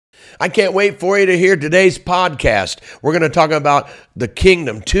I can't wait for you to hear today's podcast. We're going to talk about the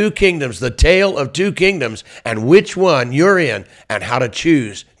kingdom, two kingdoms, the tale of two kingdoms, and which one you're in and how to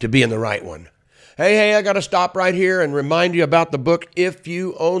choose to be in the right one. Hey, I got to stop right here and remind you about the book, If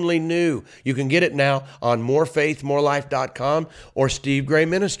You Only Knew. You can get it now on morefaithmorelife.com or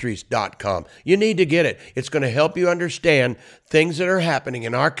stevegrayministries.com. You need to get it. It's going to help you understand things that are happening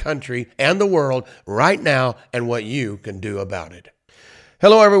in our country and the world right now and what you can do about it.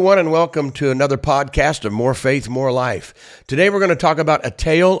 Hello, everyone, and welcome to another podcast of More Faith, More Life. Today, we're going to talk about a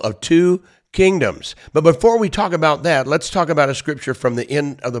tale of two kingdoms. But before we talk about that, let's talk about a scripture from the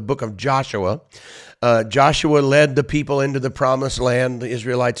end of the book of Joshua. Joshua led the people into the promised land, the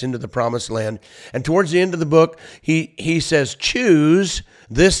Israelites into the promised land. And towards the end of the book, he says, choose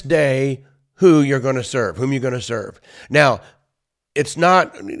this day whom you're going to serve. Now,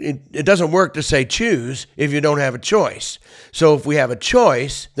 it doesn't work to say choose if you don't have a choice. So if we have a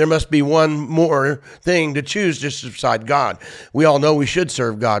choice, there must be one more thing to choose just beside God. We all know we should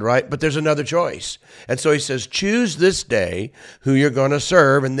serve God, right? But there's another choice. And so he says, choose this day who you're going to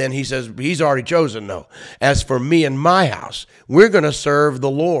serve. And then he says, he's already chosen though. As for me and my house, we're going to serve the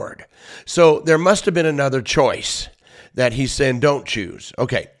Lord. So there must have been another choice that he's saying don't choose.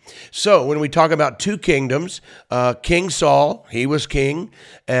 Okay, so when we talk about two kingdoms, King Saul, he was king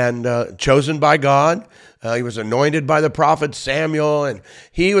and chosen by God. He was anointed by the prophet Samuel, and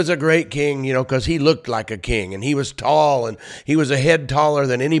he was a great king, because he looked like a king, and he was tall, and he was a head taller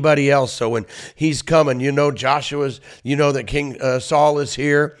than anybody else. So when he's coming, that King Saul is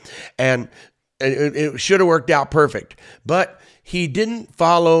here, and it should have worked out perfect. But he didn't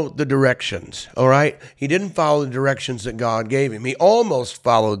follow the directions, all right? He didn't follow the directions that God gave him. He almost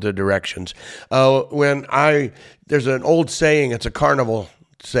followed the directions. There's an old saying, it's a carnival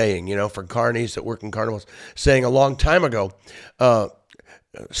saying, for carnies that work in carnivals, saying a long time ago, it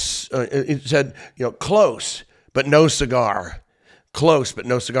said, close, but no cigar. Close, but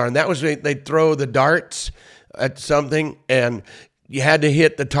no cigar. And that was, they'd throw the darts at something, and you had to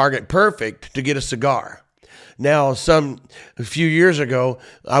hit the target perfect to get a cigar. Now, a few years ago,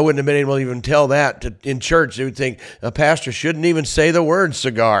 I wouldn't have been able to even tell that in church. They would think a pastor shouldn't even say the word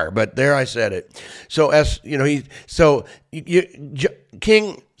cigar, but there I said it. So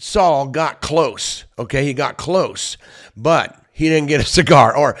King Saul got close. Okay, he got close, but he didn't get a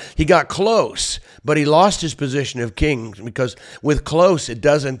cigar, or he got close, but he lost his position of king because with close it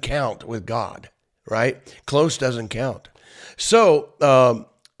doesn't count with God, right? Close doesn't count. So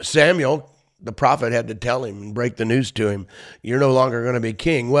Samuel, the prophet, had to tell him and break the news to him, you're no longer going to be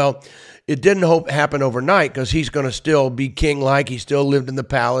king. Well, it didn't happen overnight because he's going to still be king-like. He still lived in the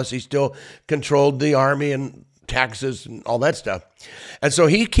palace. He still controlled the army and taxes and all that stuff. And so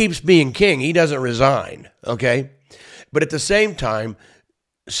he keeps being king. He doesn't resign, okay? But at the same time,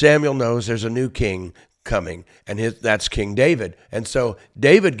 Samuel knows there's a new king coming, and that's King David. And so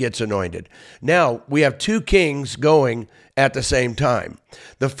David gets anointed. Now, we have two kings going at the same time.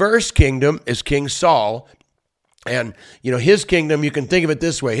 The first kingdom is King Saul, and his kingdom, you can think of it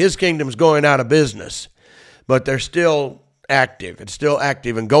this way, his kingdom's going out of business, but they're still active. It's still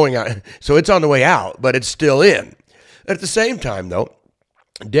active and going out. So it's on the way out, but it's still in. At the same time, though,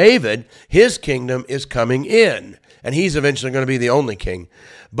 David, his kingdom is coming in, and he's eventually going to be the only king.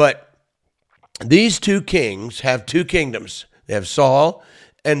 But these two kings have two kingdoms. They have Saul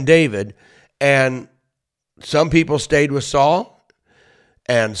and David, and some people stayed with Saul,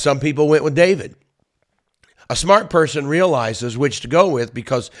 and some people went with David. A smart person realizes which to go with,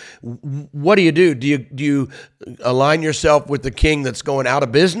 because what do? Do you align yourself with the king that's going out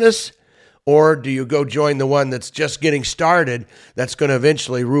of business, or do you go join the one that's just getting started that's going to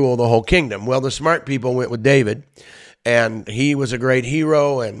eventually rule the whole kingdom? Well, the smart people went with David, and he was a great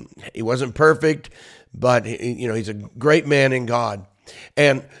hero, and he wasn't perfect, but he's a great man in God.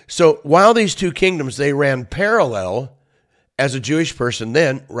 And so while these two kingdoms, they ran parallel, as a Jewish person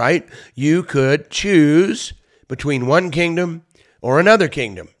then, right, you could choose between one kingdom or another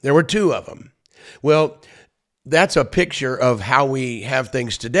kingdom. There were two of them. Well, that's a picture of how we have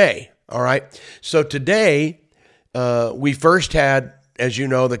things today, all right? So today, we first had, as you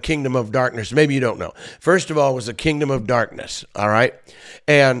know, the kingdom of darkness. Maybe you don't know. First of all, was the kingdom of darkness, all right?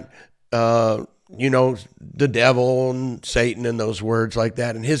 And, the devil and Satan and those words like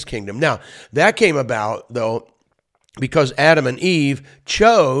that in his kingdom. Now, that came about, though, because Adam and Eve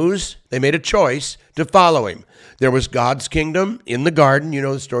they made a choice to follow him. There was God's kingdom in the garden. You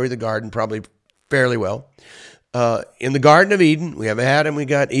know the story of the garden probably fairly well. In the Garden of Eden, we have Adam, we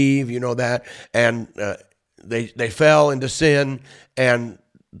got Eve, you know that, and they fell into sin, and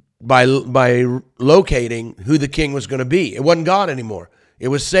by locating who the king was going to be, it wasn't God anymore. It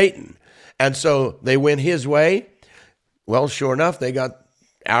was Satan. And so they went his way. Well, sure enough, they got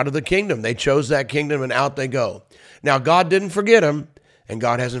out of the kingdom. They chose that kingdom and out they go. Now, God didn't forget them, and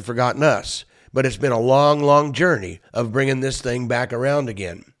God hasn't forgotten us. But it's been a long, long journey of bringing this thing back around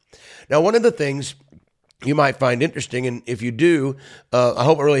again. Now, one of the things you might find interesting, and if you do, I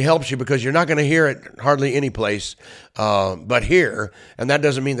hope it really helps you, because you're not going to hear it hardly any place but here. And that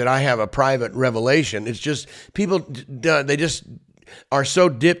doesn't mean that I have a private revelation. It's just people, they just are so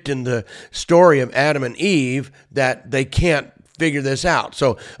dipped in the story of Adam and Eve that they can't figure this out.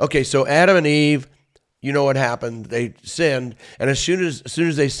 So Adam and Eve, you know what happened. They sinned, and as soon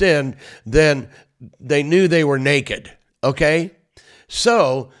as they sinned, then they knew they were naked, okay?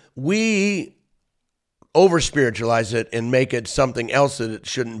 So we over-spiritualize it and make it something else that it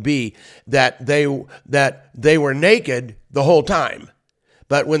shouldn't be, that they were naked the whole time.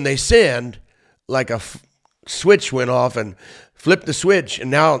 But when they sinned, like a switch went off and flipped the switch, and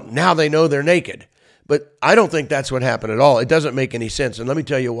now they know they're naked. But I don't think that's what happened at all. It doesn't make any sense, and let me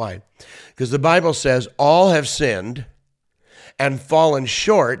tell you why. Because the Bible says all have sinned and fallen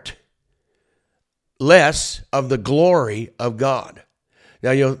short less of the glory of God.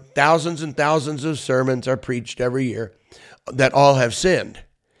 Now, thousands and thousands of sermons are preached every year that all have sinned,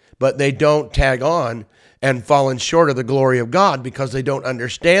 but they don't tag on and fallen short of the glory of God because they don't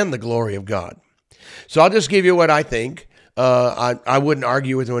understand the glory of God. So I'll just give you what I think. I wouldn't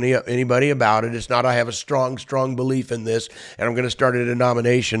argue with anybody about it. It's not I have a strong belief in this, and I'm going to start a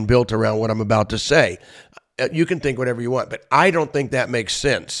denomination built around what I'm about to say. You can think whatever you want, but I don't think that makes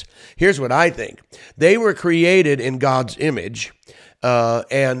sense. Here's what I think. They were created in God's image,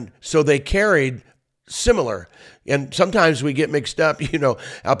 and so they carried similar. And sometimes we get mixed up,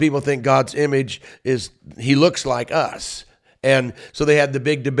 how people think God's image is, he looks like us. And so they had the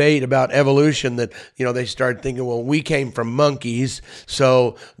big debate about evolution that, they started thinking, well, we came from monkeys.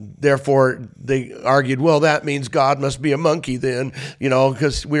 So therefore they argued, well, that means God must be a monkey then,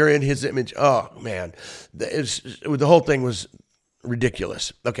 because we're in his image. Oh, man, the whole thing was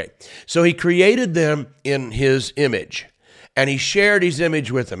ridiculous. Okay, so he created them in his image, and he shared his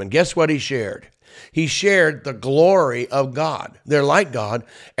image with them. And guess what he shared? He shared the glory of God. They're like God,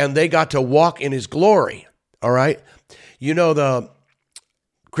 and they got to walk in his glory, all right? You know the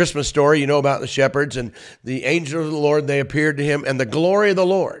Christmas story, about the shepherds, and the angel of the Lord, they appeared to him, and the glory of the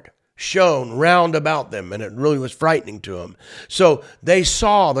Lord shone round about them, and it really was frightening to them. So they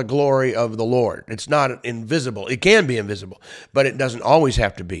saw the glory of the Lord. It's not invisible. It can be invisible, but it doesn't always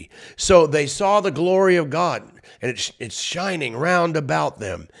have to be. So they saw the glory of God, and it's shining round about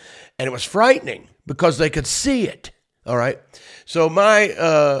them, and it was frightening because they could see it, all right? So my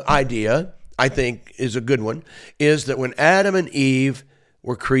idea, I think, is a good one, is that when Adam and Eve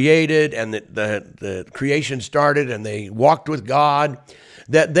were created and the creation started and they walked with God,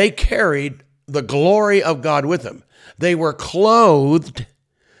 that they carried the glory of God with them. They were clothed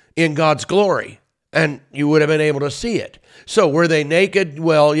in God's glory, and you would have been able to see it. So were they naked?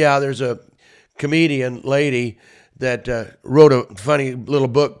 Well, yeah, there's a comedian lady that wrote a funny little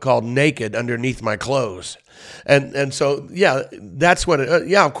book called Naked Underneath My Clothes. And so, yeah, that's what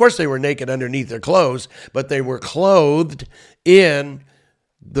of course they were naked underneath their clothes, but they were clothed in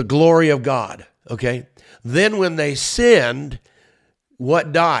the glory of God, okay? Then when they sinned,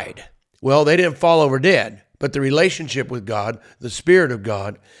 what died? Well, they didn't fall over dead, but the relationship with God, the Spirit of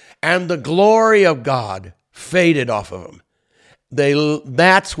God, and the glory of God faded off of them.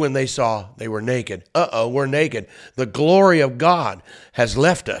 That's when they saw they were naked. We're naked. The glory of God has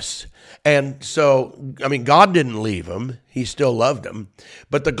left us. And so, God didn't leave them. He still loved them.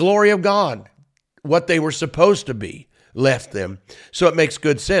 But the glory of God, what they were supposed to be, left them. So it makes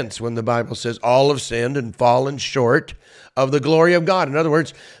good sense when the Bible says all have sinned and fallen short of the glory of God. In other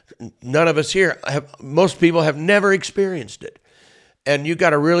words, none of us here, most people have never experienced it. And you got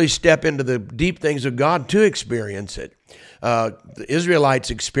to really step into the deep things of God to experience it. The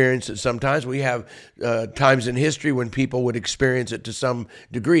Israelites experience it sometimes. We have times in history when people would experience it to some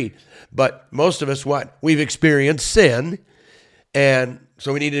degree. But most of us, we've experienced sin. And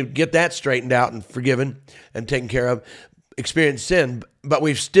so we need to get that straightened out and forgiven and taken care of. Experienced sin, but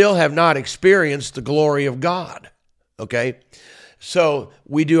we still have not experienced the glory of God. Okay? So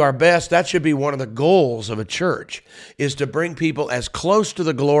we do our best. That should be one of the goals of a church, is to bring people as close to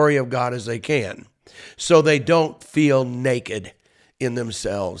the glory of God as they can, so they don't feel naked in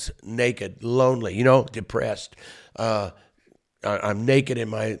themselves, naked, lonely, depressed. I'm naked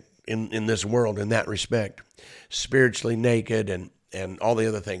in this world in that respect, spiritually naked and all the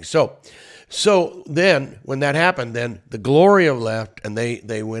other things. So then when that happened, then the glory of left, and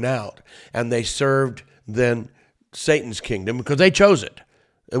they went out and they served then Satan's kingdom because they chose it.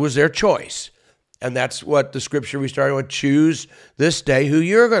 It was their choice. And that's what the scripture we started with, choose this day who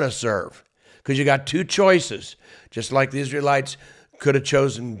you're going to serve. Because you got two choices, just like the Israelites could have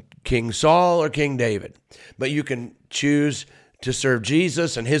chosen King Saul or King David. But you can choose to serve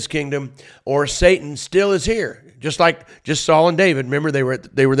Jesus and his kingdom, or Satan still is here. Just like just Saul and David. Remember, they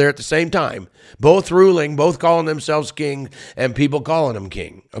were there at the same time, both ruling, both calling themselves king, and people calling them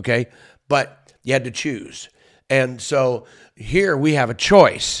king, okay? But you had to choose. And so here we have a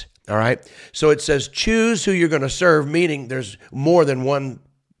choice, all right? So it says choose who you're going to serve, meaning there's more than one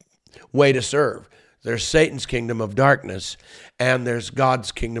way to serve. There's Satan's kingdom of darkness, and there's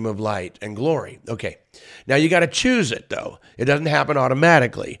God's kingdom of light and glory. Okay, now you got to choose it, though. It doesn't happen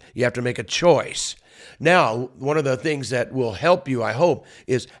automatically. You have to make a choice. Now, one of the things that will help you, I hope,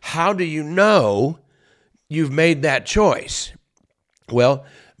 is how do you know you've made that choice? Well,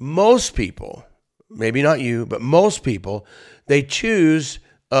 most people, maybe not you, but most people, they choose,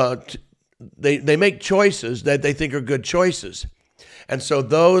 they make choices that they think are good choices. And so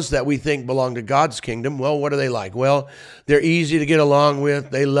those that we think belong to God's kingdom, well, what are they like? Well, they're easy to get along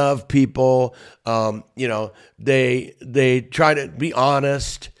with. They love people. They try to be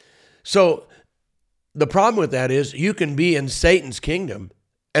honest. So the problem with that is you can be in Satan's kingdom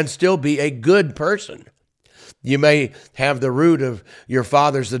and still be a good person. You may have the root of your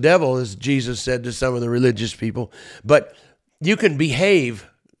father's the devil, as Jesus said to some of the religious people, but you can behave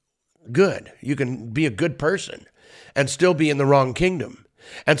good. You can be a good person and still be in the wrong kingdom.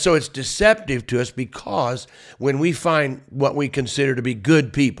 And so it's deceptive to us because when we find what we consider to be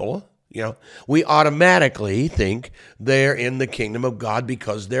good people, we automatically think they're in the kingdom of God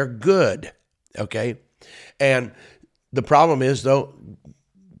because they're good, okay? And the problem is, though,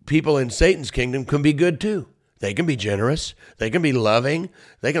 people in Satan's kingdom can be good too. They can be generous. They can be loving.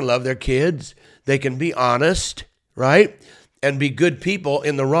 They can love their kids. They can be honest, right? And be good people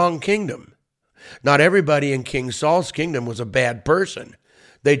in the wrong kingdom. Not everybody in King Saul's kingdom was a bad person.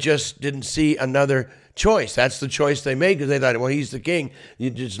 They just didn't see another choice. That's the choice they made because they thought, well, he's the king. You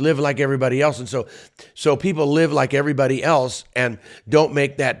just live like everybody else. And so people live like everybody else and don't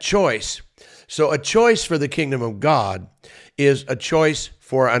make that choice. So a choice for the kingdom of God is a choice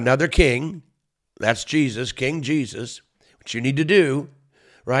for another king. That's Jesus, King Jesus, which you need to do,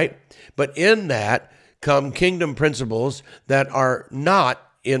 right? But in that come kingdom principles that are not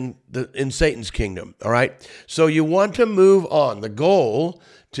in Satan's kingdom, all right? So you want to move on. The goal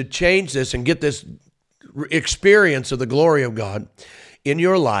to change this and get this experience of the glory of God in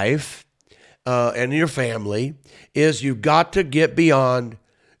your life and in your family is you've got to get beyond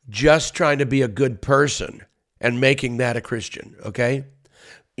just trying to be a good person and making that a Christian, okay?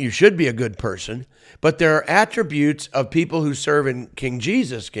 You should be a good person, but there are attributes of people who serve in King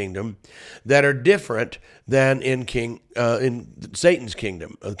Jesus' kingdom that are different than in Satan's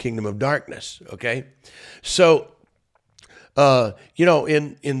kingdom, the kingdom of darkness. Okay, so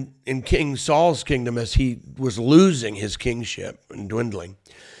in King Saul's kingdom, as he was losing his kingship and dwindling,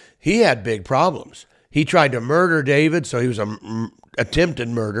 he had big problems. He tried to murder David, so he was attempted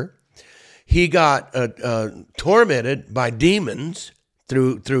murder. He got tormented by demons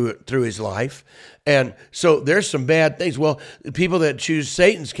through his life. And so there's some bad things. Well, people that choose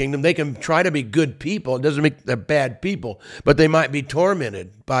Satan's kingdom, they can try to be good people. It doesn't make them bad people, but they might be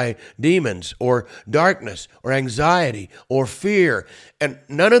tormented by demons or darkness or anxiety or fear. And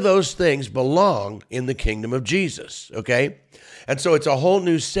none of those things belong in the kingdom of Jesus, okay? And so it's a whole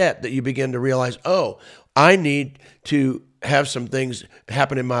new set that you begin to realize, oh, I need to have some things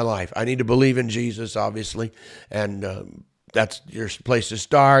happen in my life. I need to believe in Jesus, obviously, and that's your place to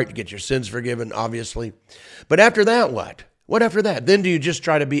start. You get your sins forgiven, obviously. But after that, what? What after that? Then do you just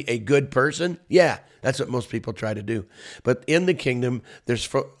try to be a good person? Yeah, that's what most people try to do. But in the kingdom, there's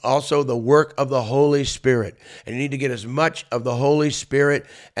also the work of the Holy Spirit. And you need to get as much of the Holy Spirit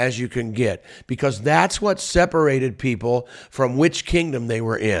as you can get, because that's what separated people from which kingdom they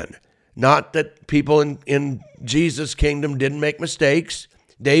were in. Not that people in Jesus' kingdom didn't make mistakes.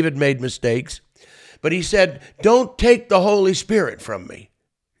 David made mistakes. But he said, don't take the Holy Spirit from me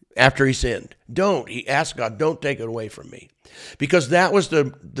after he sinned. He asked God, don't take it away from me. Because that was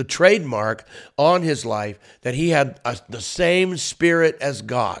the trademark on his life, that he had the same spirit as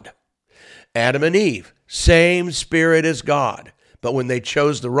God. Adam and Eve, same spirit as God. But when they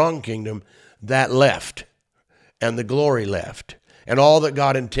chose the wrong kingdom, that left. And the glory left. And all that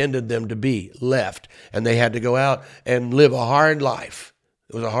God intended them to be left. And they had to go out and live a hard life.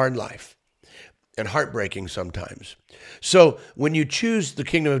 It was a hard life. And heartbreaking sometimes. So when you choose the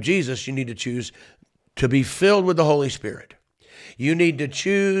kingdom of Jesus, you need to choose to be filled with the Holy Spirit. You need to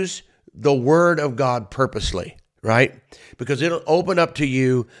choose the Word of God purposely, right? Because it'll open up to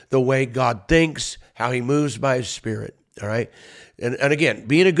you the way God thinks, how he moves by his Spirit, all right? And again,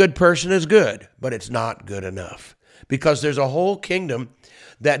 being a good person is good, but it's not good enough because there's a whole kingdom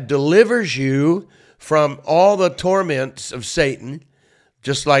that delivers you from all the torments of Satan,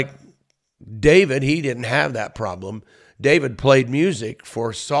 just like David. He didn't have that problem. David played music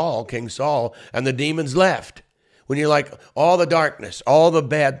for Saul, King Saul, and the demons left. When you're like all the darkness, all the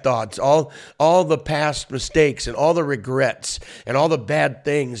bad thoughts, all the past mistakes and all the regrets and all the bad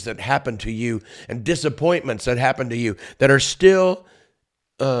things that happened to you and disappointments that happened to you that are still,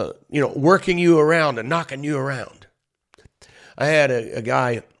 working you around and knocking you around. I had a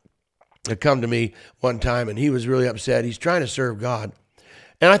guy that come to me one time and he was really upset. He's trying to serve God.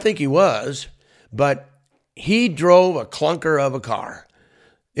 And I think he was, but he drove a clunker of a car.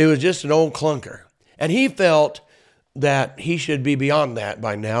 It was just an old clunker. And he felt that he should be beyond that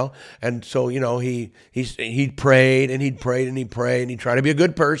by now. And so, he prayed and he'd prayed and he'd prayed and he'd try to be a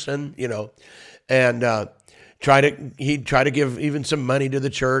good person, and he'd try to give even some money to the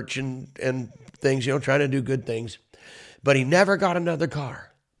church and things, trying to do good things. But he never got another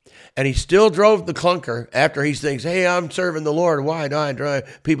car. And he still drove the clunker after he thinks, hey, I'm serving the Lord. Why do I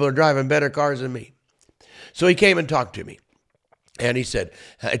drive? People are driving better cars than me. So he came and talked to me. And he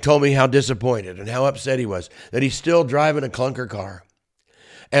told me how disappointed and how upset he was that he's still driving a clunker car.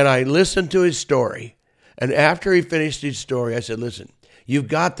 And I listened to his story. And after he finished his story, I said, listen, you've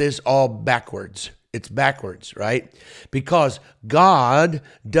got this all backwards. It's backwards, right? Because God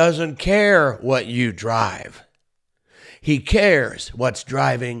doesn't care what you drive. He cares what's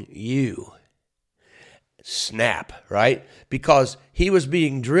driving you. Snap, right? Because he was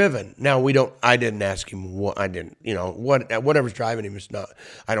being driven. Now I didn't ask him whatever's driving him is not,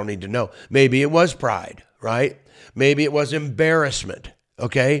 I don't need to know. Maybe it was pride, right? Maybe it was embarrassment,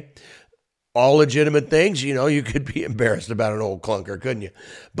 okay? All legitimate things, you could be embarrassed about an old clunker, couldn't you?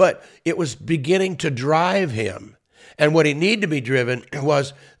 But it was beginning to drive him. And what he needed to be driven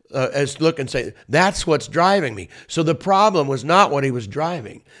was look and say, that's what's driving me. So the problem was not what he was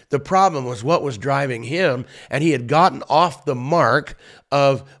driving. The problem was what was driving him. And he had gotten off the mark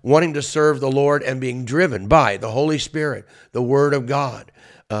of wanting to serve the Lord and being driven by the Holy Spirit, the Word of God.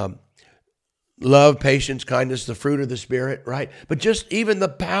 Love, patience, kindness, the fruit of the Spirit, right? But just even the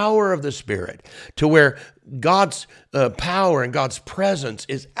power of the Spirit to where God's power and God's presence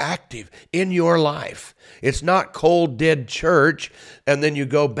is active in your life. It's not cold, dead church, and then you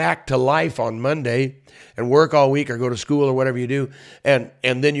go back to life on Monday and work all week or go to school or whatever you do, and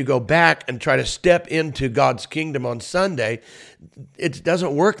then you go back and try to step into God's kingdom on Sunday. It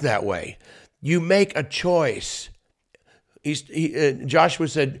doesn't work that way. You make a choice. Joshua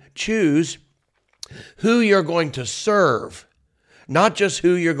said, choose who you're going to serve, not just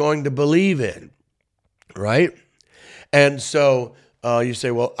who you're going to believe in, right? And so you say,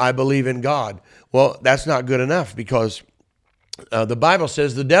 well, I believe in God. Well, that's not good enough because the Bible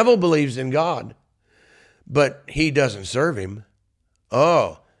says the devil believes in God, but he doesn't serve him.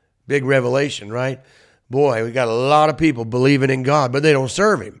 Oh, big revelation, right? Boy, we got a lot of people believing in God, but they don't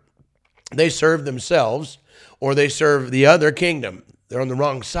serve him. They serve themselves or they serve the other kingdom. They're on the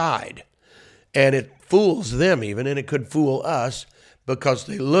wrong side. And it fools them even, and it could fool us because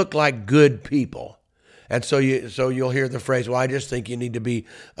they look like good people. And so you'll hear the phrase, well, I just think you need to be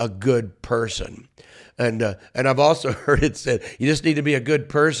a good person. And I've also heard it said, you just need to be a good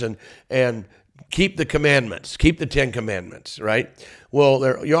person and keep the commandments, keep the 10 commandments, right?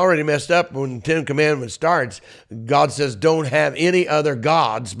 Well, you already messed up when the 10 commandments starts. God says, don't have any other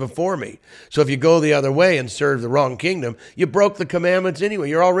gods before me. So if you go the other way and serve the wrong kingdom, you broke the commandments anyway.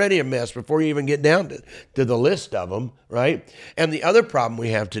 You're already a mess before you even get down to the list of them, right? And the other problem we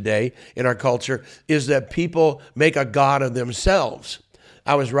have today in our culture is that people make a god of themselves.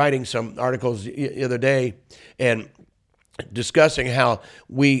 I was writing some articles the other day and discussing how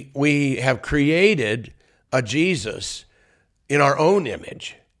we have created a Jesus in our own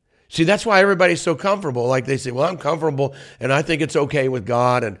image. See, that's why everybody's so comfortable. Like they say, well, I'm comfortable and I think it's okay with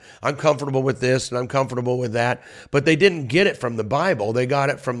God and I'm comfortable with this and I'm comfortable with that. But they didn't get it from the Bible. They got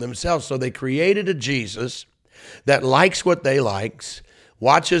it from themselves. So they created a Jesus that likes what they likes,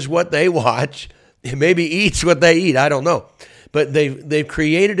 watches what they watch, maybe eats what they eat. I don't know. But they've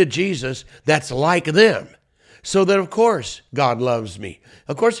created a Jesus that's like them. So that, of course, God loves me.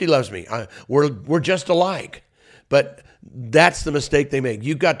 Of course he loves me. We're just alike. But that's the mistake they make.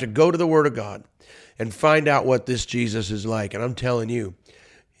 You've got to go to the Word of God and find out what this Jesus is like. And I'm telling you,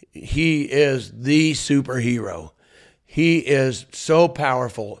 he is the superhero. He is so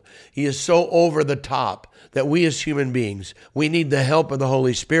powerful. He is so over the top that we as human beings, we need the help of the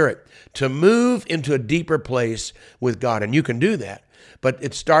Holy Spirit to move into a deeper place with God. And you can do that. But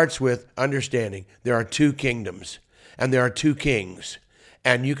it starts with understanding there are two kingdoms and there are two kings.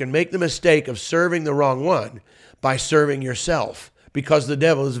 And you can make the mistake of serving the wrong one by serving yourself, because the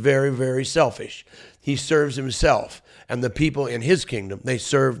devil is very, very selfish. He serves himself, and the people in his kingdom, they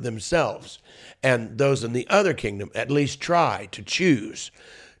serve themselves. And those in the other kingdom at least try to choose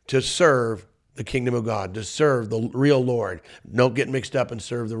to serve the kingdom of God, to serve the real Lord. Don't get mixed up and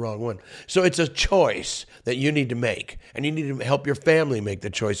serve the wrong one. So it's a choice that you need to make, and you need to help your family make the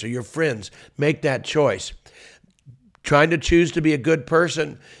choice, or your friends make that choice. Trying to choose to be a good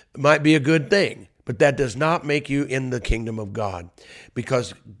person might be a good thing, but that does not make you in the kingdom of God,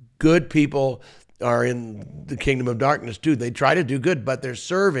 because good people are in the kingdom of darkness too. They try to do good, but they're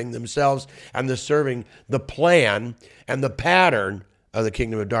serving themselves, and they're serving the plan and the pattern of the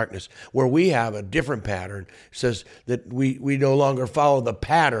kingdom of darkness, where we have a different pattern. It says that we no longer follow the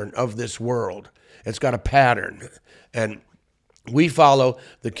pattern of this world. It's got a pattern, and we follow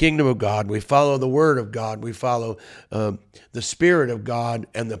the kingdom of God. We follow the word of God. We follow the Spirit of God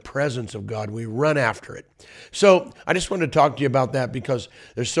and the presence of God. We run after it. So I just wanted to talk to you about that, because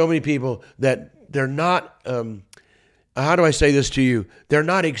there's so many people that they're not, how do I say this to you? They're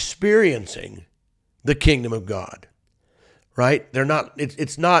not experiencing the kingdom of God, right? They're not,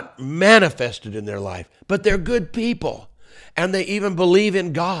 it's not manifested in their life, but they're good people, and they even believe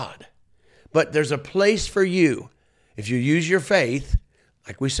in God. But there's a place for you. If you use your faith,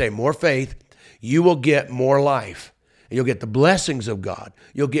 like we say, more faith, you will get more life. You'll get the blessings of God.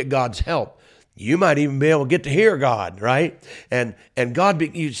 You'll get God's help. You might even be able to get to hear God, right? And God,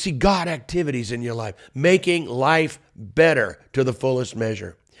 you see God activities in your life, making life better to the fullest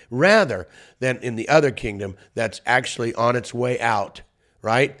measure, rather than in the other kingdom that's actually on its way out,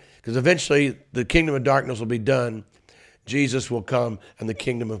 right? Because eventually the kingdom of darkness will be done. Jesus will come, and the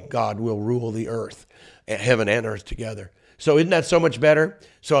kingdom of God will rule the earth, heaven and earth together. So isn't that so much better?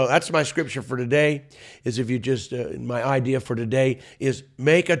 So that's my scripture for today, is if you just, my idea for today is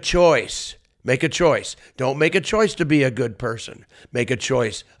make a choice. Make a choice. Don't make a choice to be a good person. Make a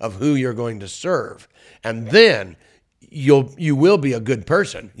choice of who you're going to serve. And then you will be a good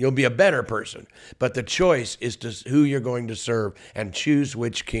person. You'll be a better person. But the choice is to who you're going to serve, and choose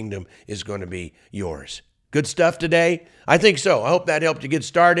which kingdom is going to be yours. Good stuff today? I think so. I hope that helped you get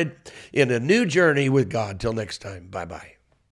started in a new journey with God. Till next time. Bye-bye.